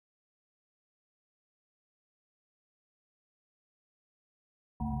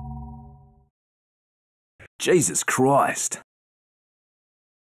Jesus Christ.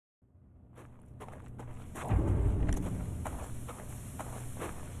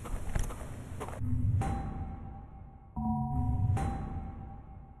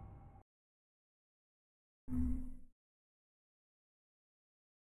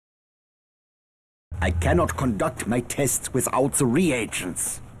 I cannot conduct my tests without the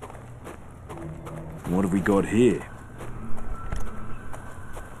reagents. What have we got here?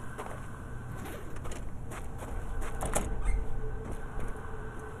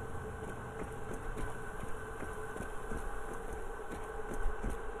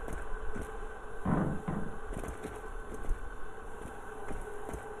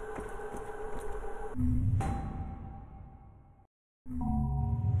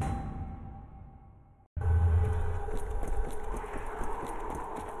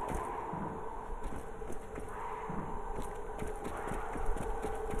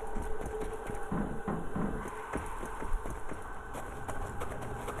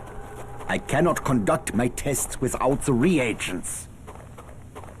 I cannot conduct my tests without the reagents.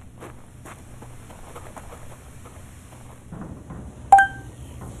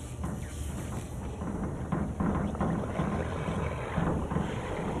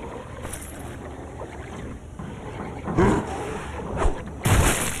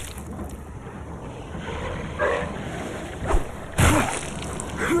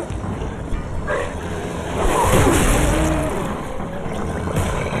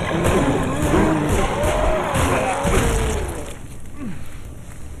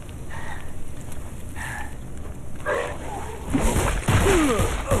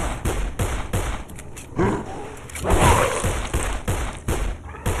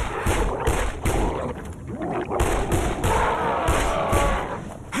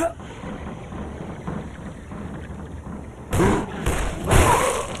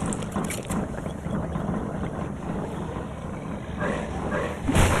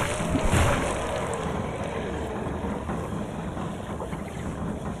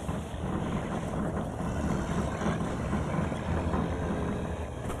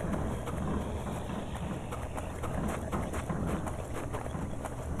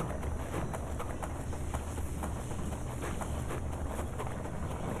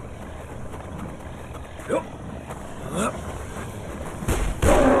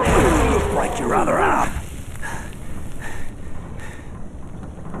 Break your other arm.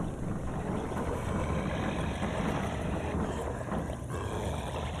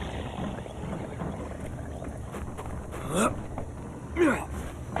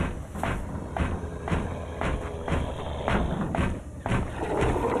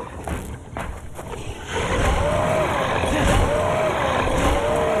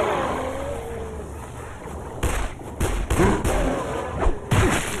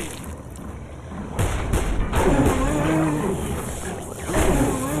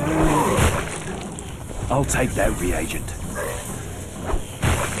 I'll take that reagent.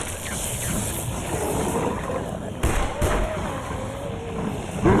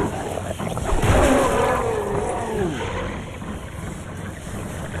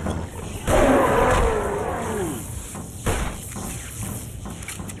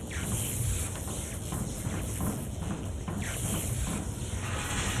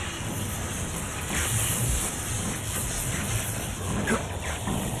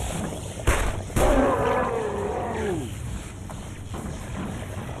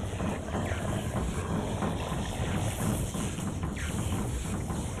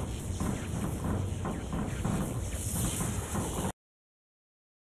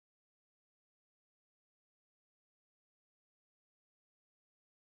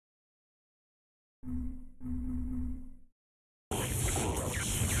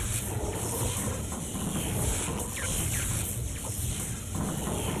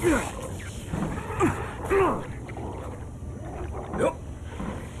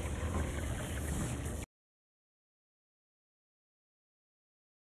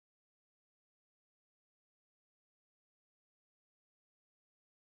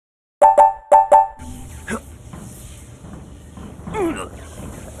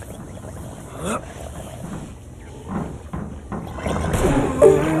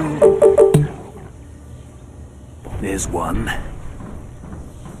 There's one.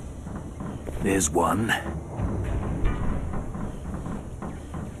 There's one.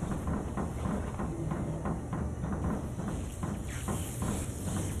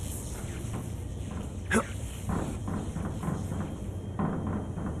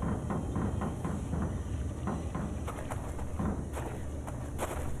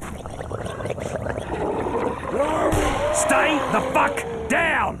 Stay the fuck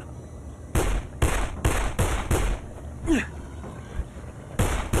down!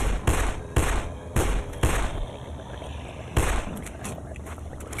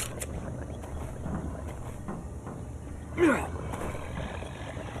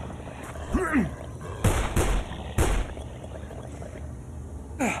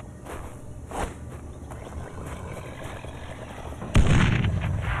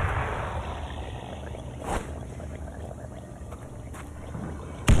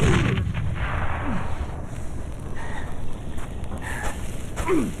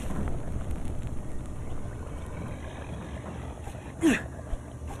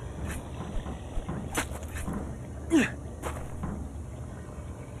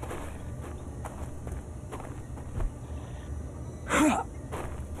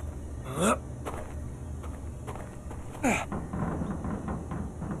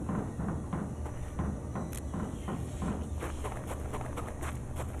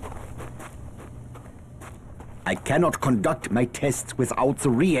 I cannot conduct my tests without the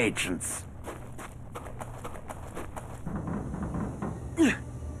reagents.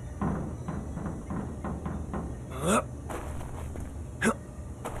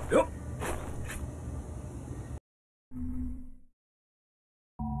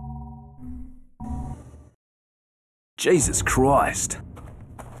 Jesus Christ.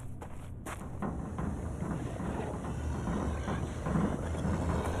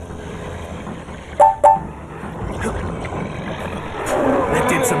 That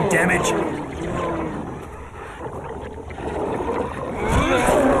did some damage.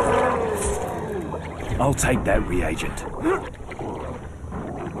 I'll take that reagent.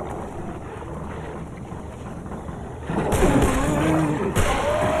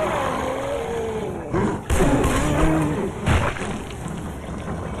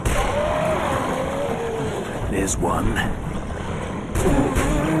 There's one.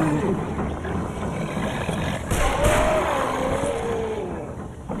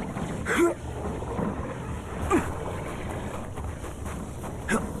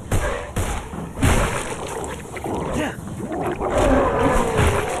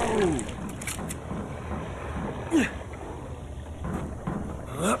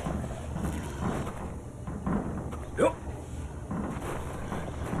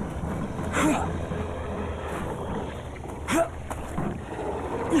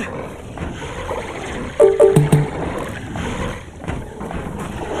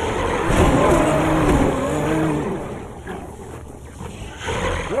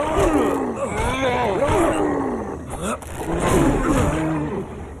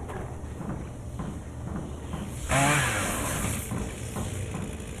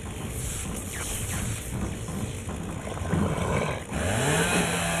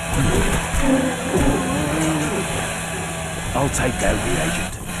 I'll take that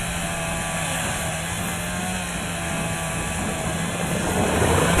reagent.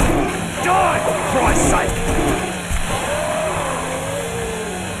 Die, for Christ's sake!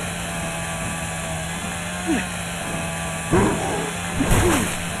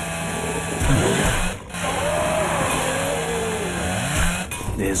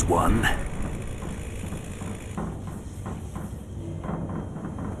 There's one.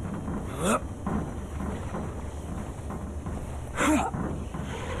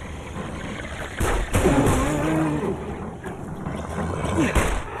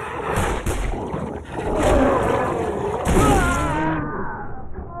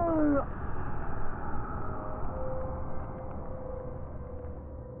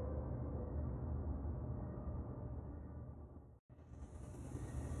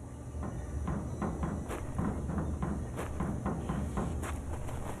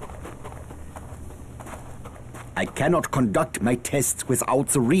 I cannot conduct my tests without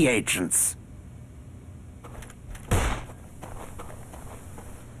the reagents.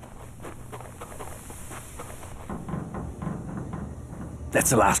 That's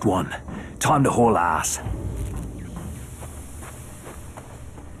the last one. Time to haul ass.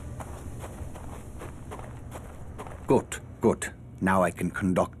 Good, good. Now I can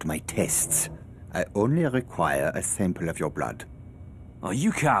conduct my tests. I only require a sample of your blood. Oh,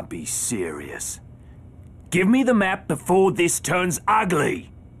 you can't be serious. Give me the map before this turns ugly.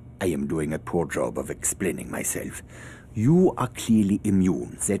 I am doing a poor job of explaining myself. You are clearly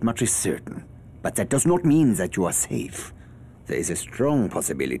immune, that much is certain. But that does not mean that you are safe. There is a strong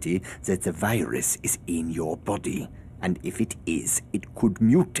possibility that the virus is in your body. And if it is, it could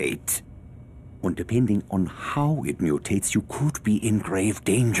mutate. And depending on how it mutates, you could be in grave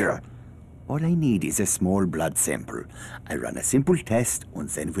danger. All I need is a small blood sample. I run a simple test and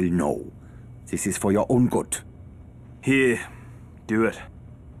then we'll know. This is for your own good. Here, do it.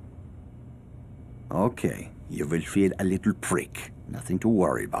 Okay, you will feel a little prick. Nothing to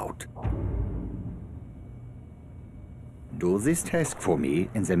worry about. Do this task for me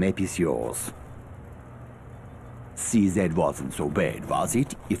and the map is yours. See, that wasn't so bad, was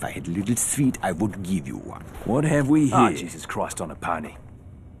it? If I had a little sweet, I would give you one. What have we here? Ah, Jesus Christ on a pony.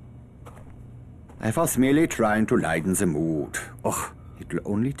 I was merely trying to lighten the mood. Oh, it will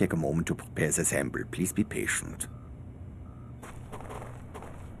only take a moment to prepare the sample. Please be patient.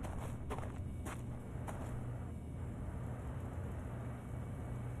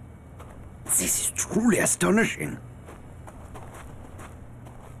 This is truly astonishing.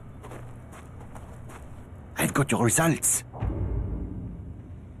 I've got your results.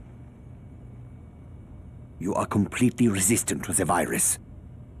 You are completely resistant to the virus.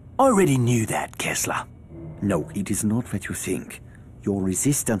 I already knew that, Kessler. No, it is not what you think. Your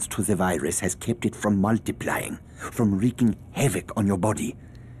resistance to the virus has kept it from multiplying, from wreaking havoc on your body.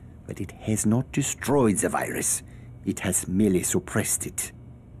 But it has not destroyed the virus. It has merely suppressed it.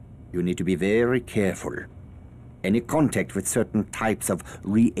 You need to be very careful. Any contact with certain types of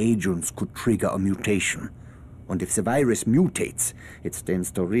reagents could trigger a mutation. And if the virus mutates, it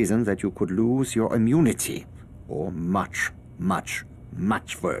stands to reason that you could lose your immunity. Or much, much,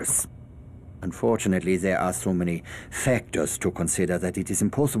 much worse. Unfortunately, there are so many factors to consider that it is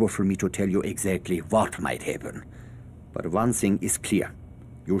impossible for me to tell you exactly what might happen. But one thing is clear.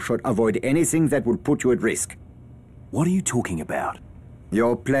 You should avoid anything that would put you at risk. What are you talking about?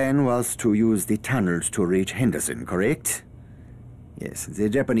 Your plan was to use the tunnels to reach Henderson, correct? Yes, the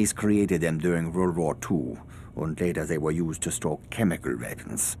Japanese created them during World War II, and later they were used to store chemical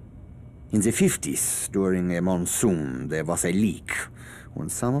weapons. In the 50s, during a monsoon, there was a leak,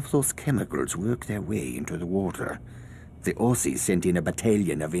 and some of those chemicals worked their way into the water. The Aussies sent in a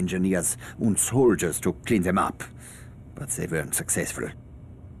battalion of engineers and soldiers to clean them up, but they weren't successful.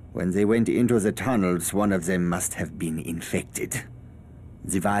 When they went into the tunnels, one of them must have been infected.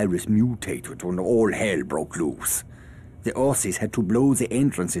 The virus mutated and all hell broke loose. The Aussies had to blow the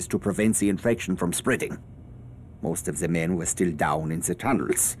entrances to prevent the infection from spreading. Most of the men were still down in the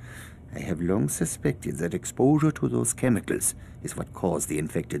tunnels. I have long suspected that exposure to those chemicals is what caused the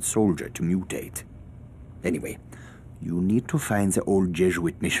infected soldier to mutate. Anyway, you need to find the old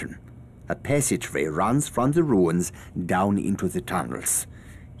Jesuit mission. A passageway runs from the ruins down into the tunnels.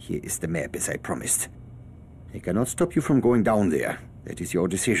 Here is the map, as I promised. I cannot stop you from going down there. That is your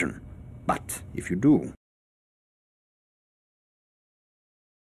decision. But if you do,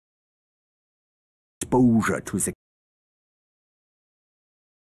 exposure to the...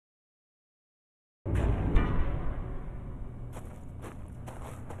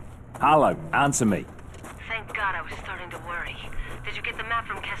 Hello, answer me. Thank God, I was starting to worry. Did you get the map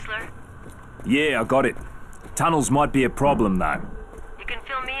from Kessler? Yeah, I got it. Tunnels might be a problem, though. You can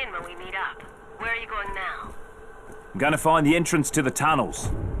fill me in when we meet up. Where are you going now? I'm gonna find the entrance to the tunnels.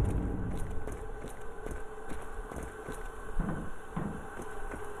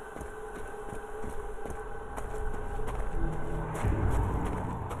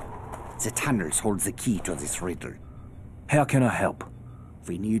 The tunnels hold the key to this riddle. How can I help?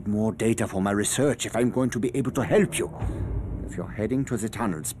 We need more data for my research if I'm going to be able to help you. If you're heading to the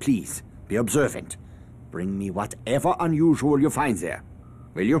tunnels, please be observant. Bring me whatever unusual you find there.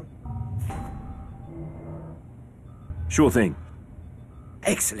 Will you? Sure thing.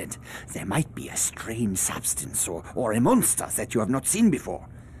 Excellent. There might be a strange substance or a monster that you have not seen before.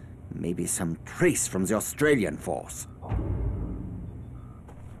 Maybe some trace from the Australian force.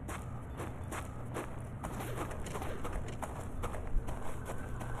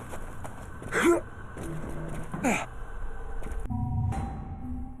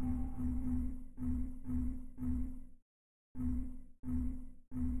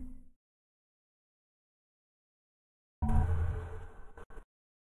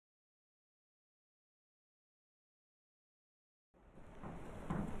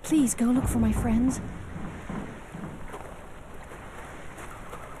 Please go look for my friends.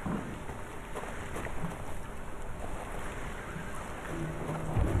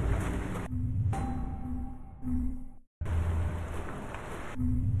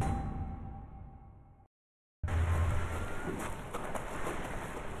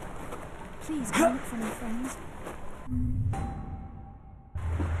 Please go look for my friends.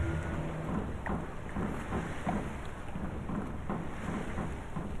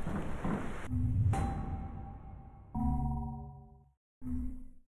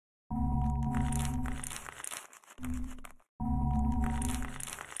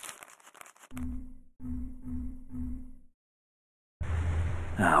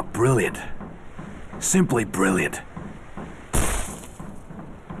 Ah, brilliant. Simply brilliant.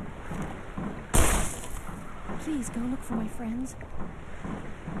 Please go look for my friends.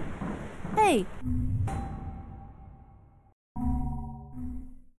 Hey!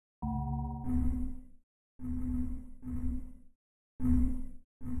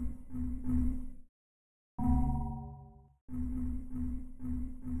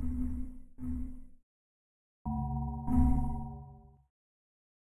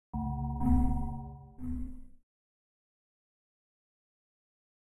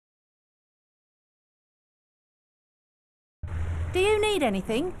 Do you need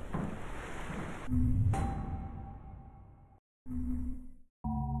anything?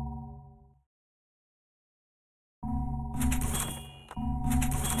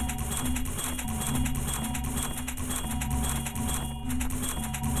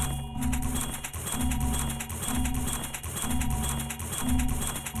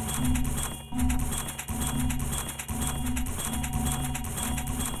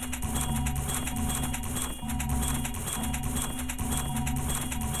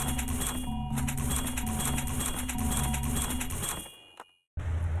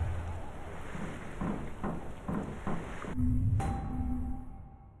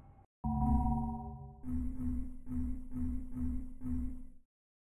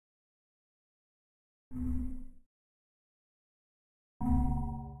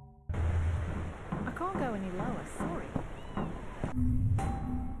 can't go any lower, sorry.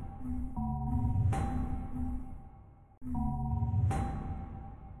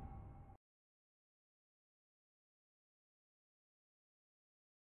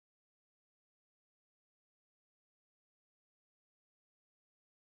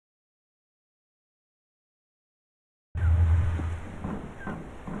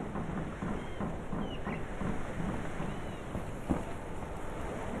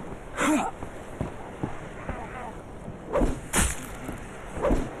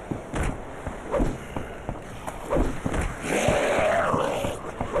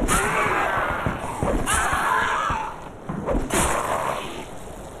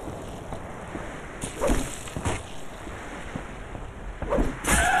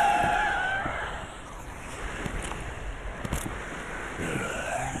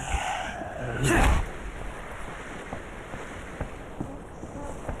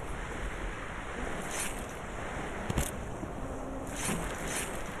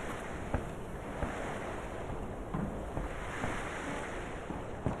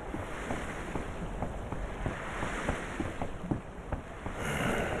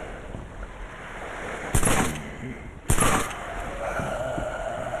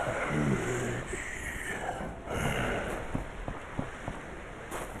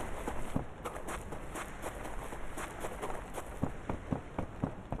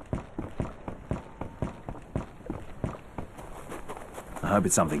 I hope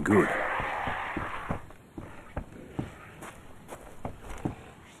it's something good.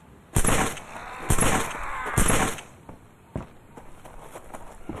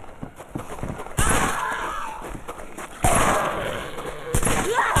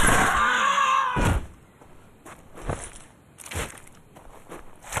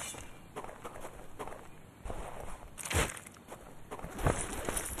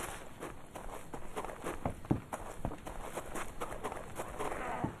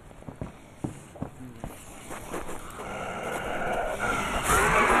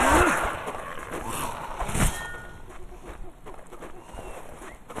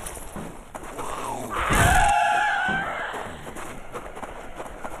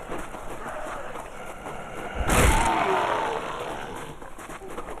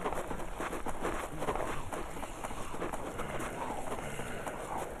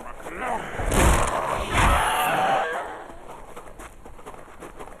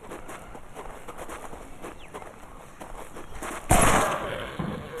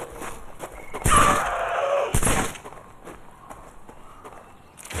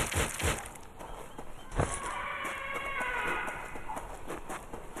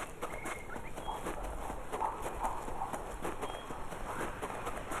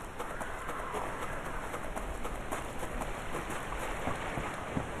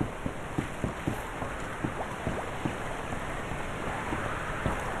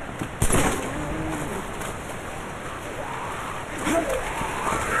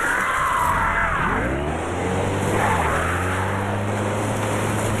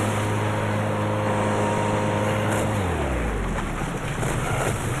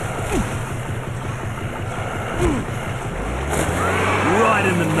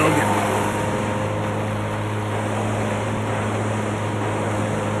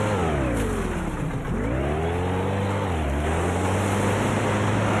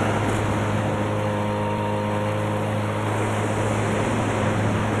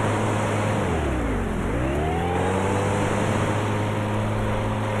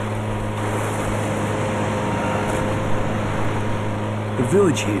 The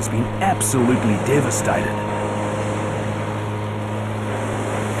village here has been absolutely devastated.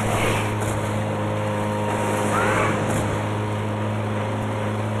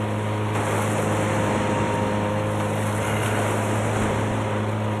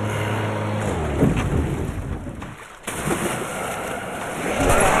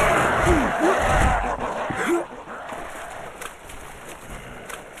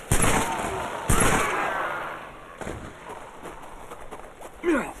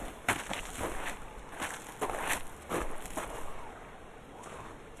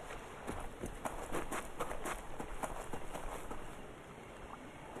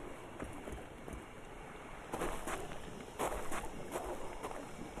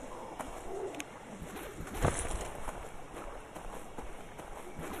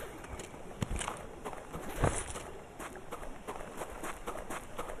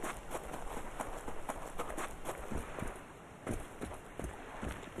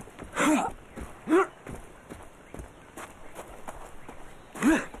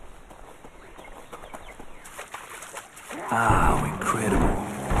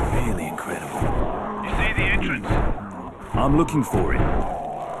 I'm looking for it.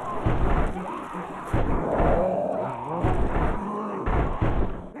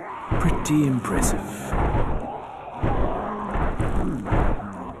 Pretty impressive.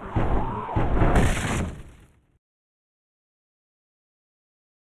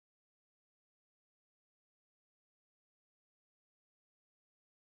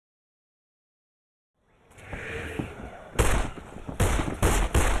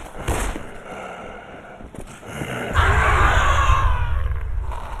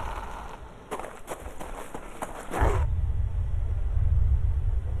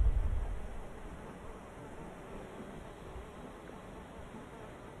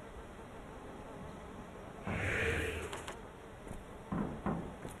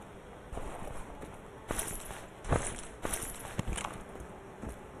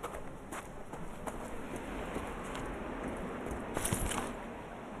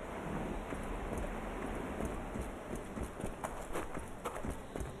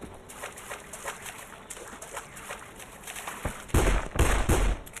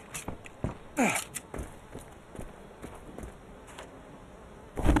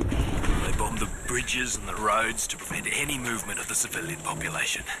 They bombed the bridges and the roads to prevent any movement of the civilian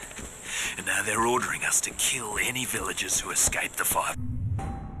population. And now they're ordering us to kill any villagers who escape the fire.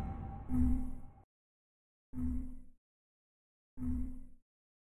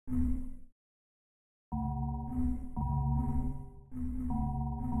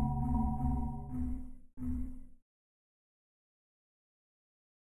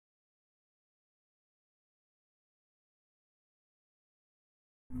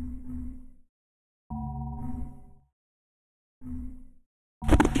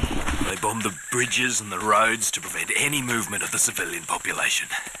 They bombed the bridges and the roads to prevent any movement of the civilian population.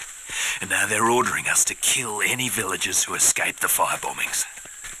 And now they're ordering us to kill any villagers who escape the fire bombings.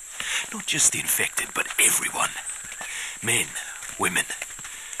 Not just the infected, but everyone. Men, women,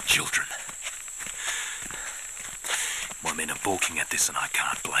 children. My men are balking at this and I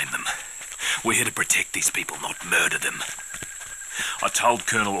can't blame them. We're here to protect these people, not murder them. I told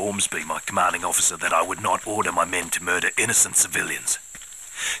Colonel Ormsby, my commanding officer, that I would not order my men to murder innocent civilians.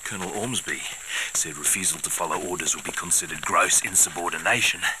 Colonel Ormsby said refusal to follow orders would be considered gross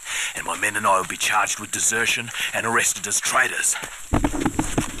insubordination, and my men and I will be charged with desertion and arrested as traitors.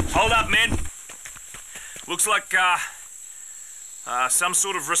 Hold up, men. Looks like, some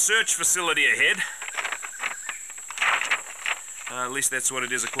sort of research facility ahead. At least that's what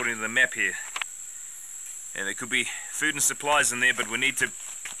it is according to the map here. And there could be food and supplies in there, but we need to...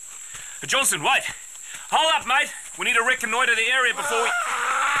 Johnson, wait! Hold up, mate! We need to reconnoiter the area before we...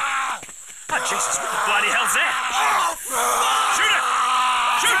 Oh, Jesus, what the bloody hell's that? Shoot it!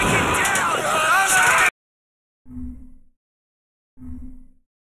 Shoot it!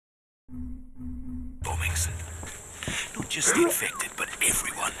 Bombings. Not just the infected, but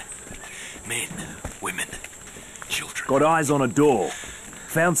everyone. Men, women, children. Got eyes on a door.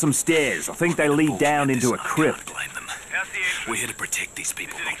 Found some stairs. I think they lead down into a crypt. Blame them. We're here to protect these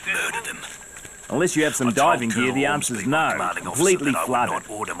people, not murder them. Unless you have some diving gear, the answer's no. Completely flooded. I would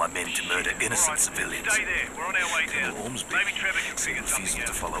not order my men to murder innocent civilians. Stay there. We're on our way down. Colonel Ormsby Maybe Trevor can said figure something refusal out.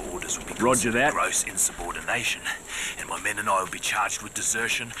 to follow orders would be Roger considered that. gross insubordination, and my men and I will be charged with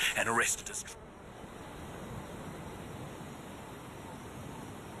desertion and arrested as...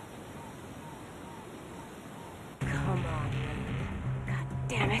 Come on. God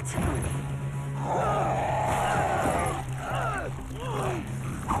damn it.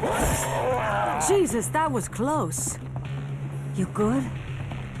 Jesus, that was close. You good?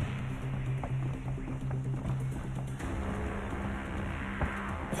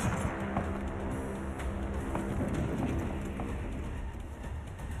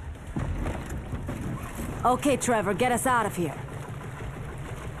 Okay, Trevor, get us out of here.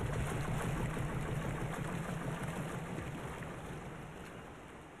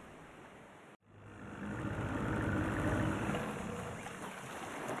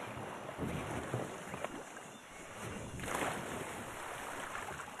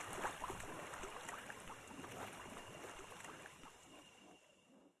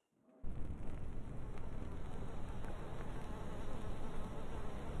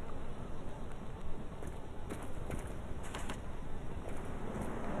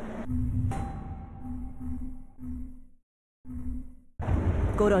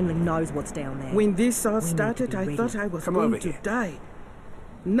 God only knows what's down there. When this all We need to started, be I ready. thought I was Come going over to here. die.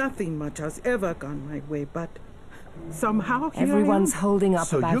 Nothing much has ever gone my way, but somehow here Everyone's I am. holding up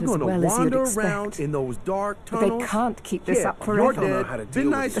So about you're as gonna well as you'd wander expect. around in those dark But tunnels? they can't keep this Yeah, up you're forever. dead. Been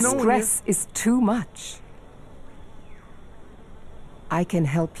nice The knowing you. stress is too much. I can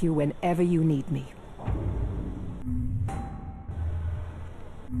help you whenever you need me.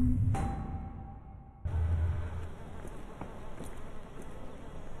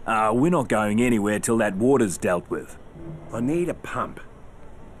 We're not going anywhere till that water's dealt with. I need a pump.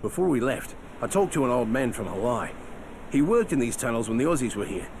 Before we left, I talked to an old man from Hawaii. He worked in these tunnels when the Aussies were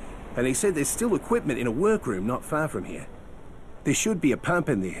here, and he said there's still equipment in a workroom not far from here. There should be a pump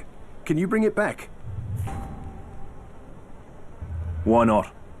in there. Can you bring it back? Why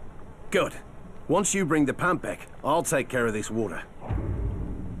not? Good. Once you bring the pump back, I'll take care of this water.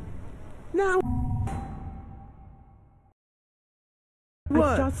 Now,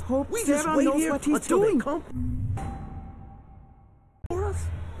 What? I just hope We Sarah just wait knows here what he's until they doing. come for us?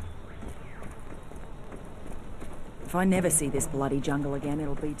 If I never see this bloody jungle again,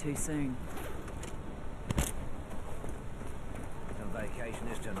 it'll be too soon. Some vacation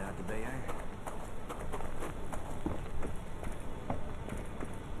this turned out to be, eh?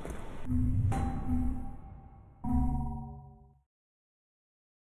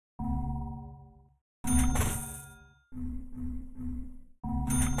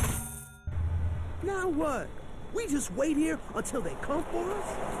 Now what? We just wait here until they come for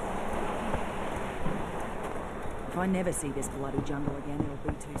us? If I never see this bloody jungle again,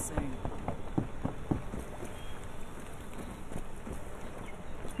 it'll be too soon.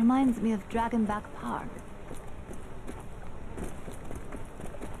 Reminds me of Dragonback Park.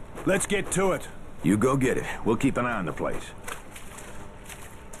 Let's get to it. You go get it. We'll keep an eye on the place.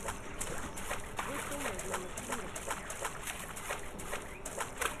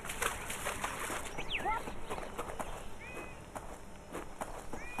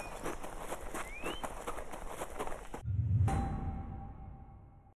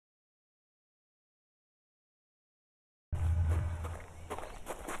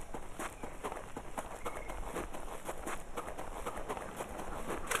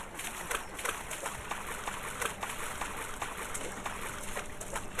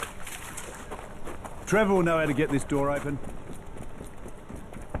 Trevor will know how to get this door open.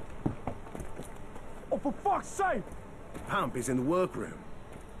 Oh, for fuck's sake! Pump is in the workroom.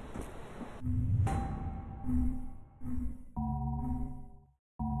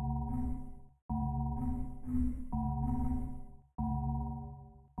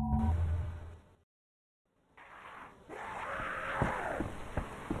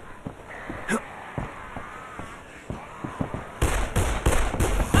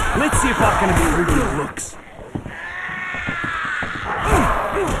 Let's see if I can be rude to looks.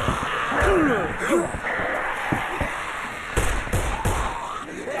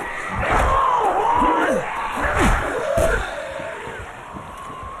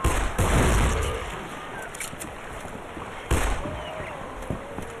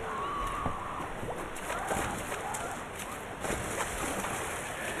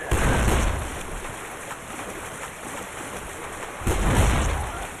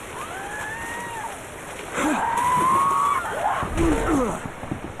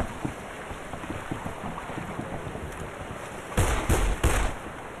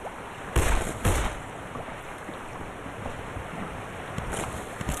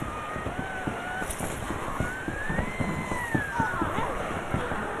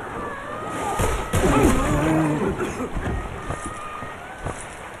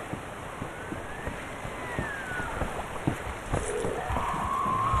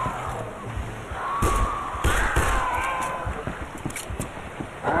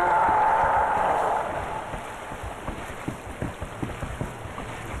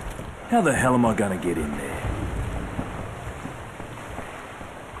 How the hell am I gonna get in there?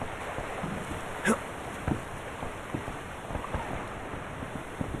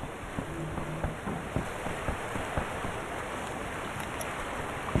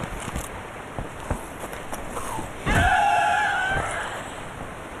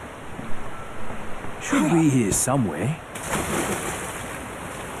 Should be here somewhere.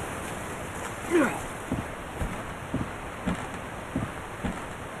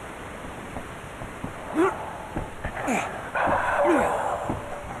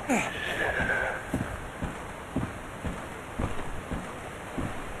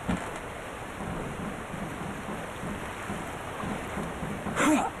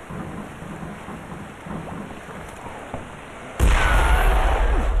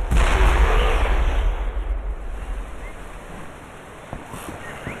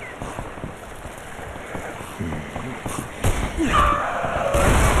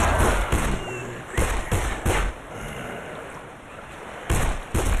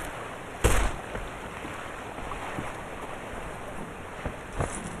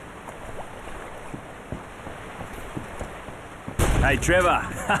 Hey, Trevor.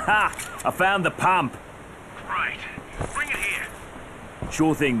 I found the pump. Right. Bring it here.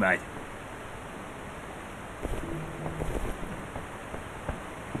 Sure thing, mate.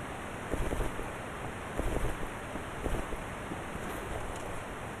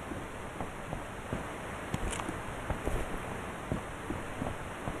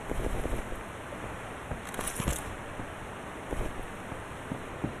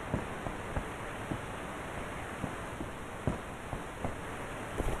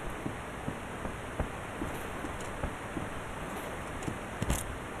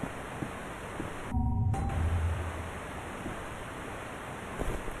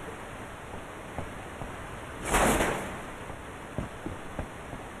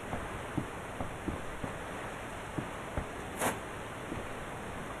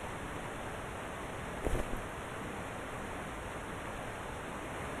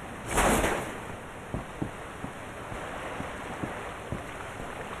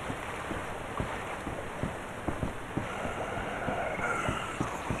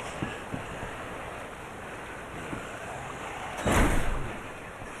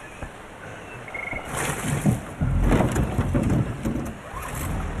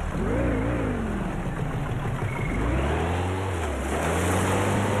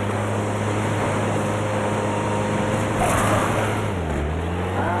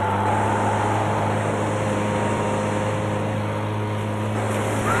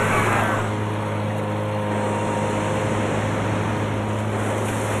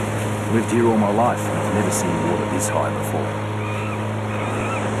 Lived here all my life, and I've never seen water this high before.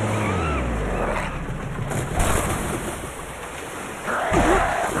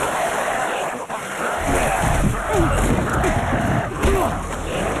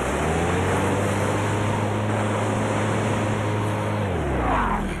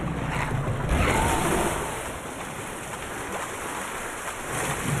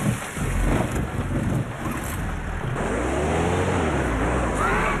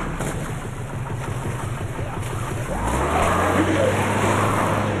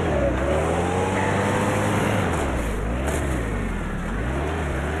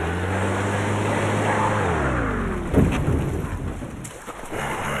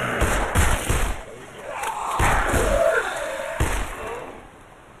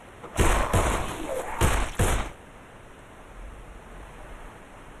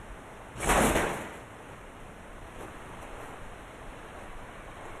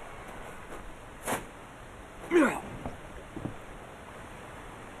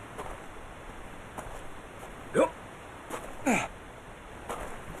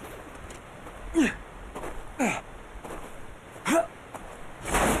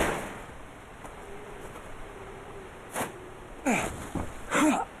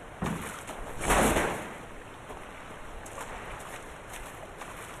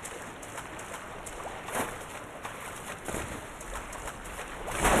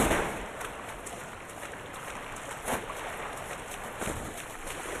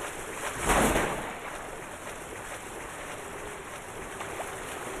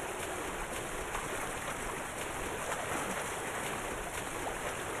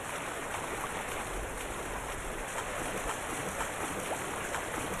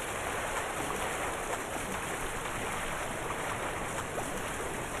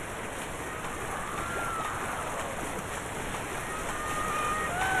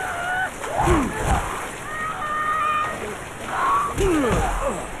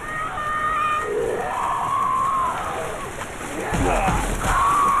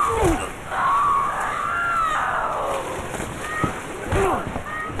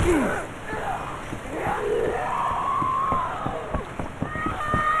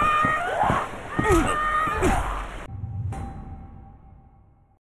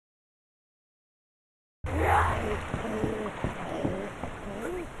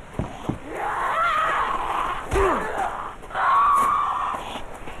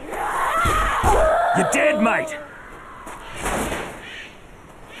 You're dead, mate!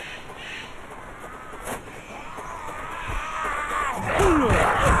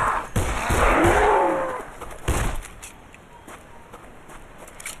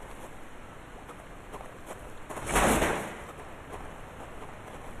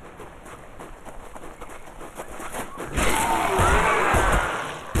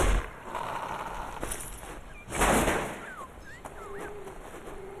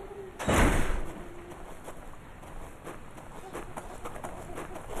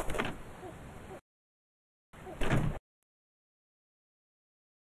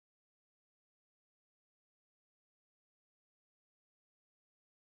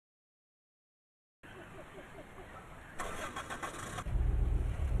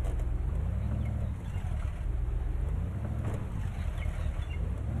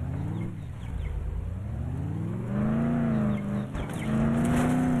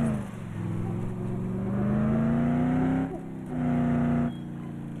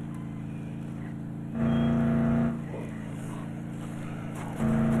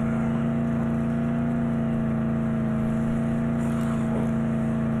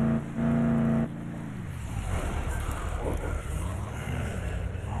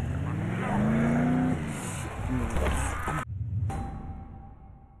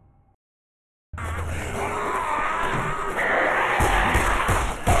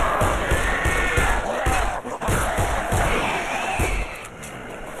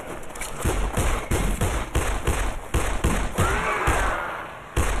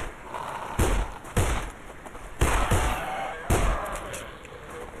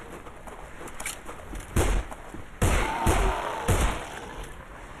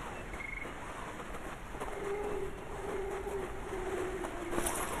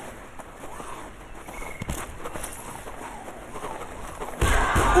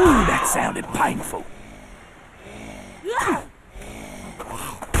 Ooh, that sounded painful.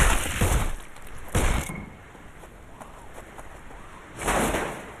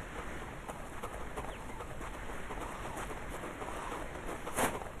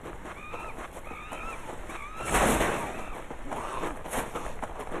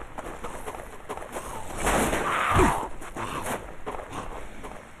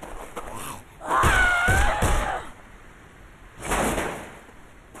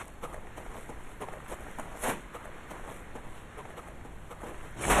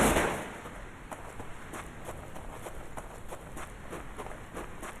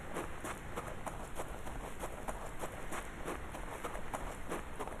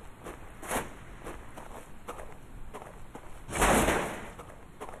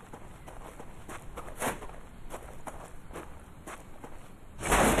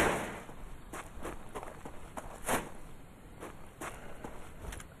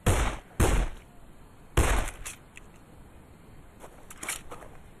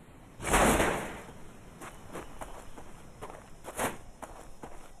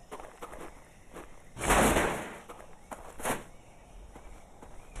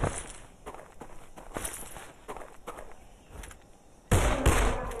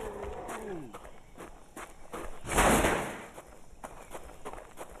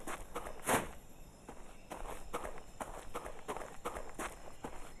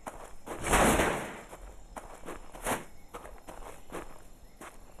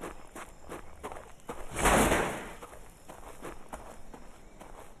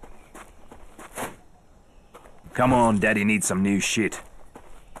 Come on, Daddy needs some new shit.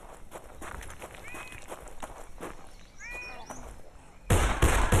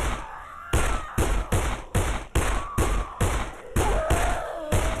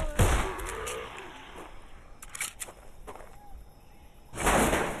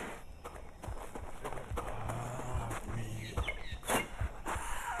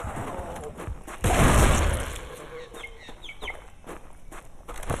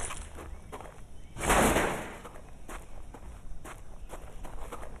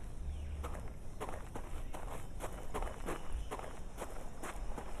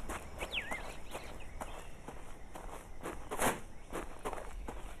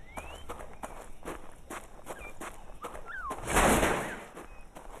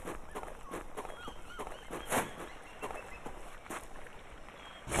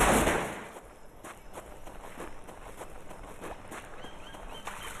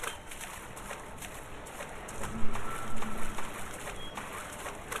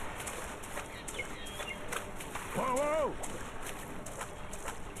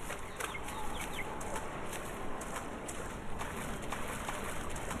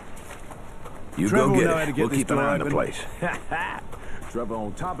 You Trevor go get will know how to it. get We'll this keep an door eye on the open. place. Trevor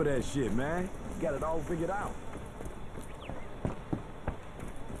on top of that shit, man. Got it all figured out.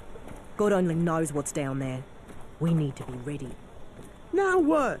 God only knows what's down there. We need to be ready. Now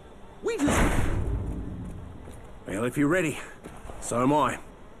what? We just... Well, if you're ready, so am I.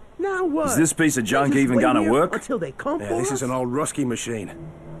 Now what? Is this piece of junk even wait gonna here work? Until they come Yeah, for this us? is an old Rusky machine.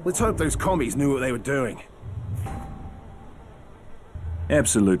 Let's hope those commies knew what they were doing.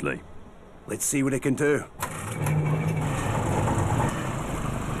 Absolutely. Let's see what it can do.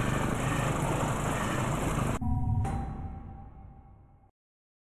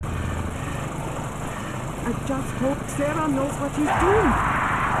 I just hope Sarah knows what she's doing.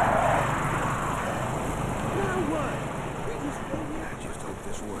 Now what? We just stay here. I just hope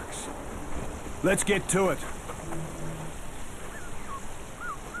this works. Let's get to it.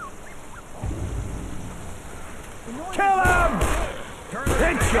 Kill him! They're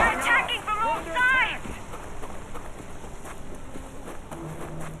Headshot! attacking from all sides!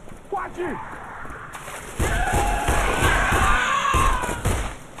 Watch it!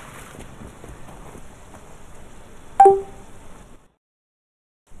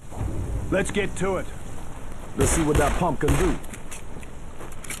 Let's get to it. Let's see what that pump can do.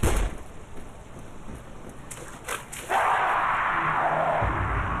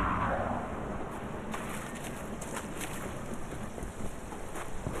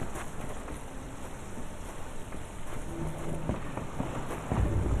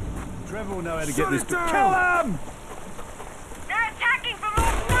 Trevor will know how to get this to kill him! They're attacking from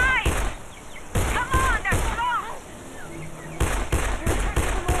all sides! Come on, they're strong!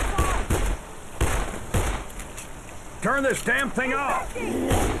 Turn this damn thing off!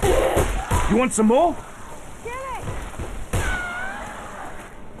 You want some more?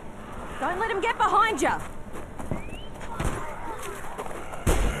 Don't let him get behind you!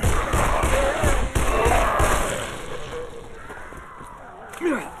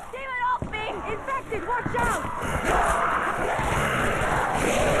 Demon off me! Infected, watch out!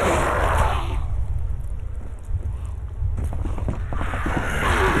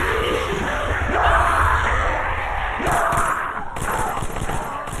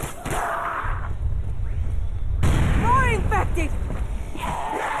 More infected!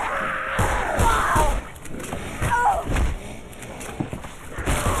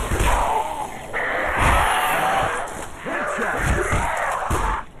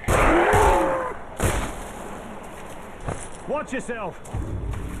 Watch yourself!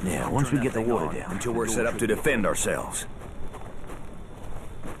 Yeah, once we get the water down, until we're set up to defend ourselves.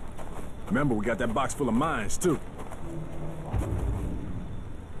 Remember, we got that box full of mines, too.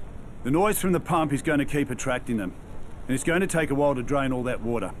 The noise from the pump is going to keep attracting them. And it's going to take a while to drain all that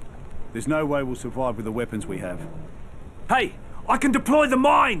water. There's no way we'll survive with the weapons we have. Hey, I can deploy the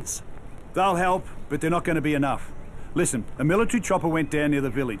mines! They'll help, but they're not going to be enough. Listen, a military chopper went down near the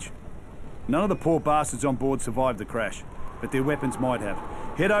village. None of the poor bastards on board survived the crash, but their weapons might have.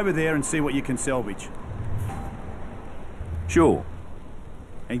 Head over there and see what you can salvage. Sure.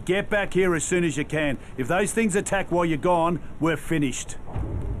 And get back here as soon as you can. If those things attack while you're gone, we're finished.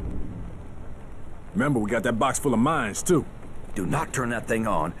 Remember, we got that box full of mines, too. Do not turn that thing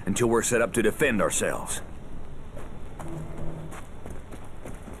on until we're set up to defend ourselves.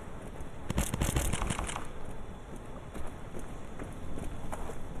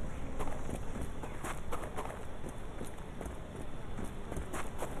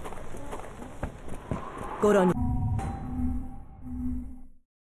 Good on you.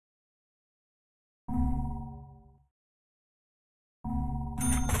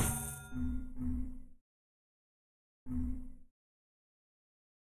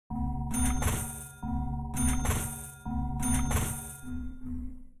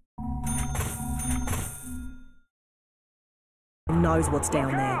 only knows what's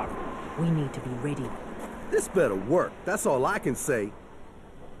down there. We need to be ready. This better work. That's all I can say.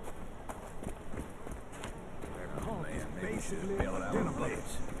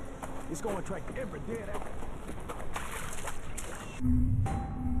 It's going to attract every dead out.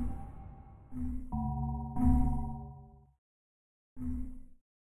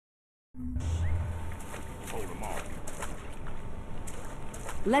 Hold them off.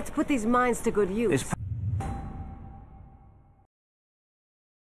 Let's put these mines to good use.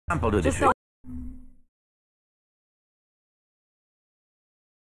 Sample to the